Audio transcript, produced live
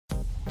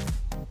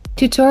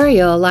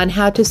Tutorial on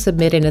how to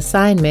submit an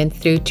assignment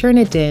through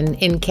Turnitin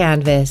in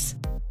Canvas.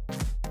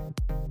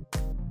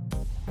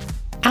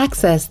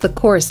 Access the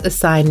course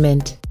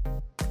assignment.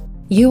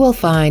 You will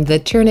find the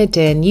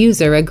Turnitin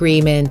User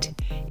Agreement.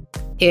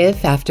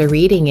 If, after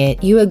reading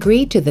it, you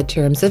agree to the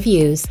terms of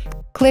use,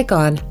 click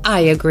on I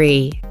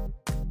agree.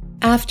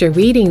 After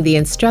reading the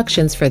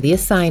instructions for the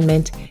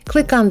assignment,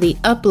 click on the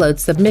Upload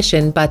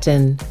Submission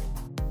button.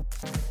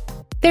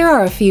 There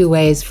are a few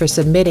ways for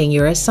submitting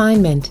your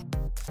assignment.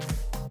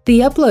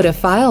 The Upload a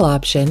File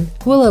option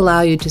will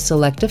allow you to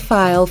select a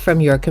file from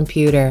your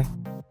computer.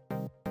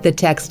 The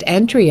Text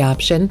Entry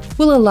option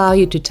will allow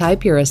you to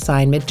type your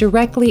assignment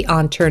directly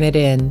on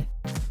Turnitin.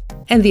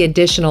 And the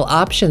Additional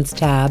Options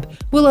tab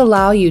will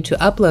allow you to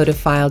upload a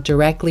file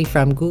directly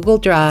from Google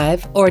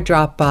Drive or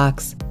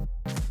Dropbox.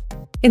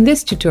 In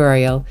this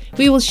tutorial,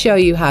 we will show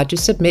you how to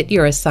submit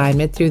your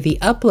assignment through the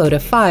Upload a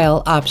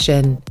File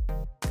option.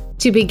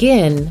 To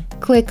begin,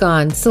 click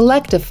on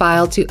Select a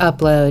File to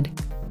Upload.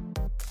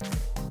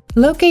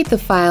 Locate the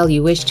file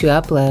you wish to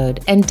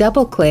upload and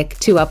double-click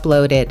to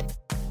upload it.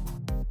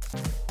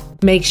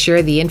 Make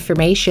sure the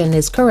information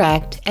is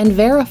correct and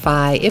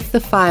verify if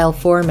the file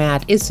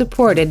format is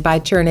supported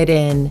by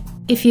Turnitin.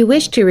 If you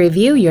wish to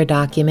review your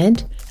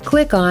document,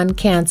 click on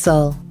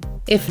Cancel.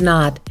 If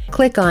not,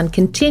 click on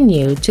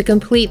Continue to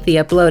complete the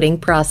uploading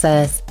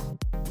process.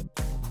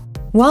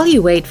 While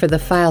you wait for the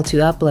file to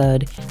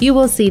upload, you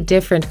will see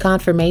different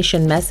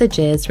confirmation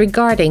messages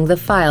regarding the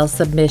file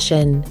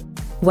submission.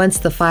 Once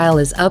the file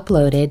is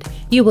uploaded,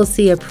 you will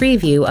see a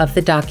preview of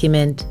the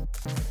document.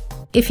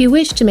 If you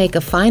wish to make a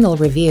final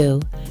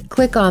review,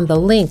 click on the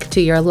link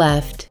to your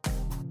left.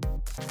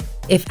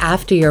 If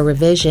after your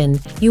revision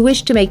you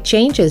wish to make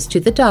changes to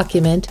the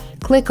document,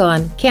 click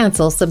on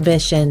Cancel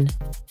Submission.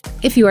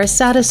 If you are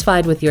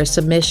satisfied with your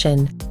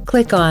submission,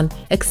 click on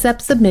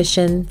Accept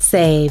Submission,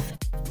 Save.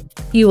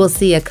 You will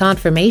see a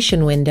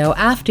confirmation window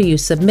after you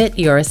submit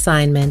your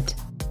assignment.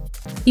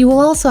 You will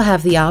also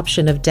have the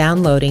option of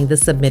downloading the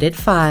submitted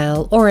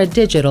file or a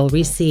digital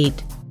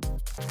receipt.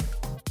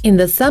 In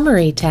the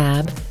Summary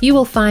tab, you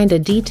will find a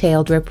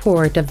detailed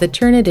report of the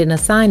Turnitin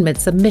assignment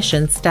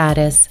submission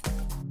status.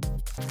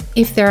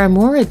 If there are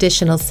more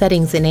additional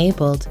settings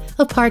enabled,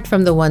 apart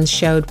from the ones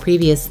showed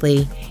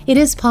previously, it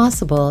is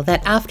possible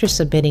that after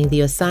submitting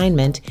the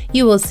assignment,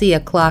 you will see a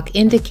clock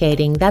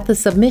indicating that the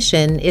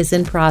submission is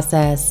in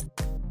process.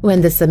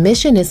 When the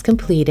submission is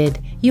completed,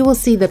 you will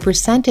see the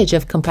percentage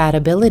of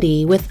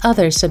compatibility with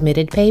other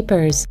submitted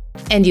papers,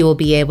 and you will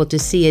be able to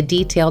see a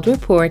detailed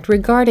report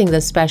regarding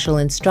the special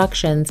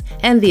instructions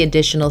and the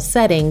additional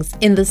settings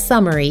in the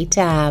Summary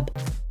tab.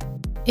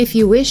 If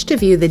you wish to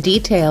view the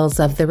details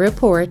of the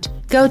report,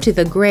 go to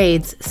the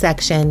Grades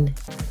section.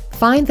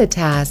 Find the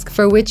task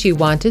for which you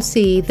want to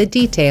see the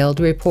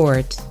detailed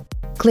report.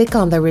 Click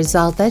on the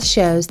result that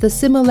shows the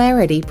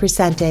similarity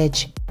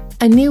percentage.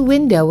 A new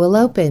window will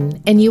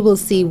open and you will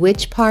see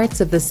which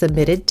parts of the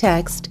submitted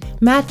text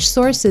match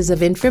sources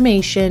of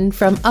information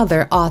from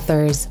other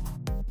authors.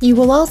 You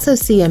will also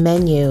see a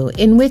menu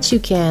in which you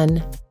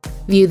can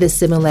view the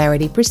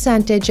similarity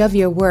percentage of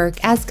your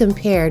work as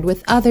compared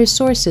with other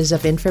sources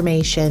of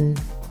information.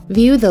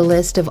 View the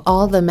list of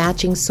all the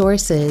matching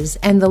sources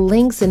and the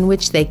links in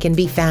which they can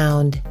be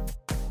found.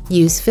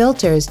 Use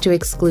filters to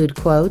exclude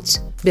quotes,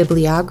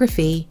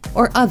 bibliography,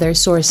 or other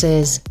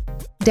sources.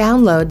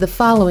 Download the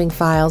following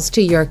files to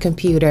your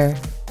computer: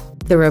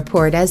 the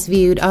report as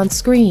viewed on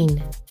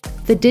screen,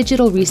 the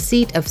digital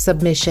receipt of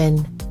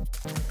submission,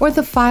 or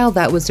the file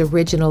that was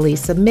originally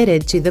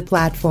submitted to the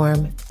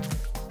platform.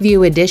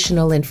 View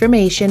additional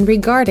information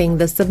regarding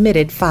the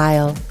submitted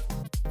file.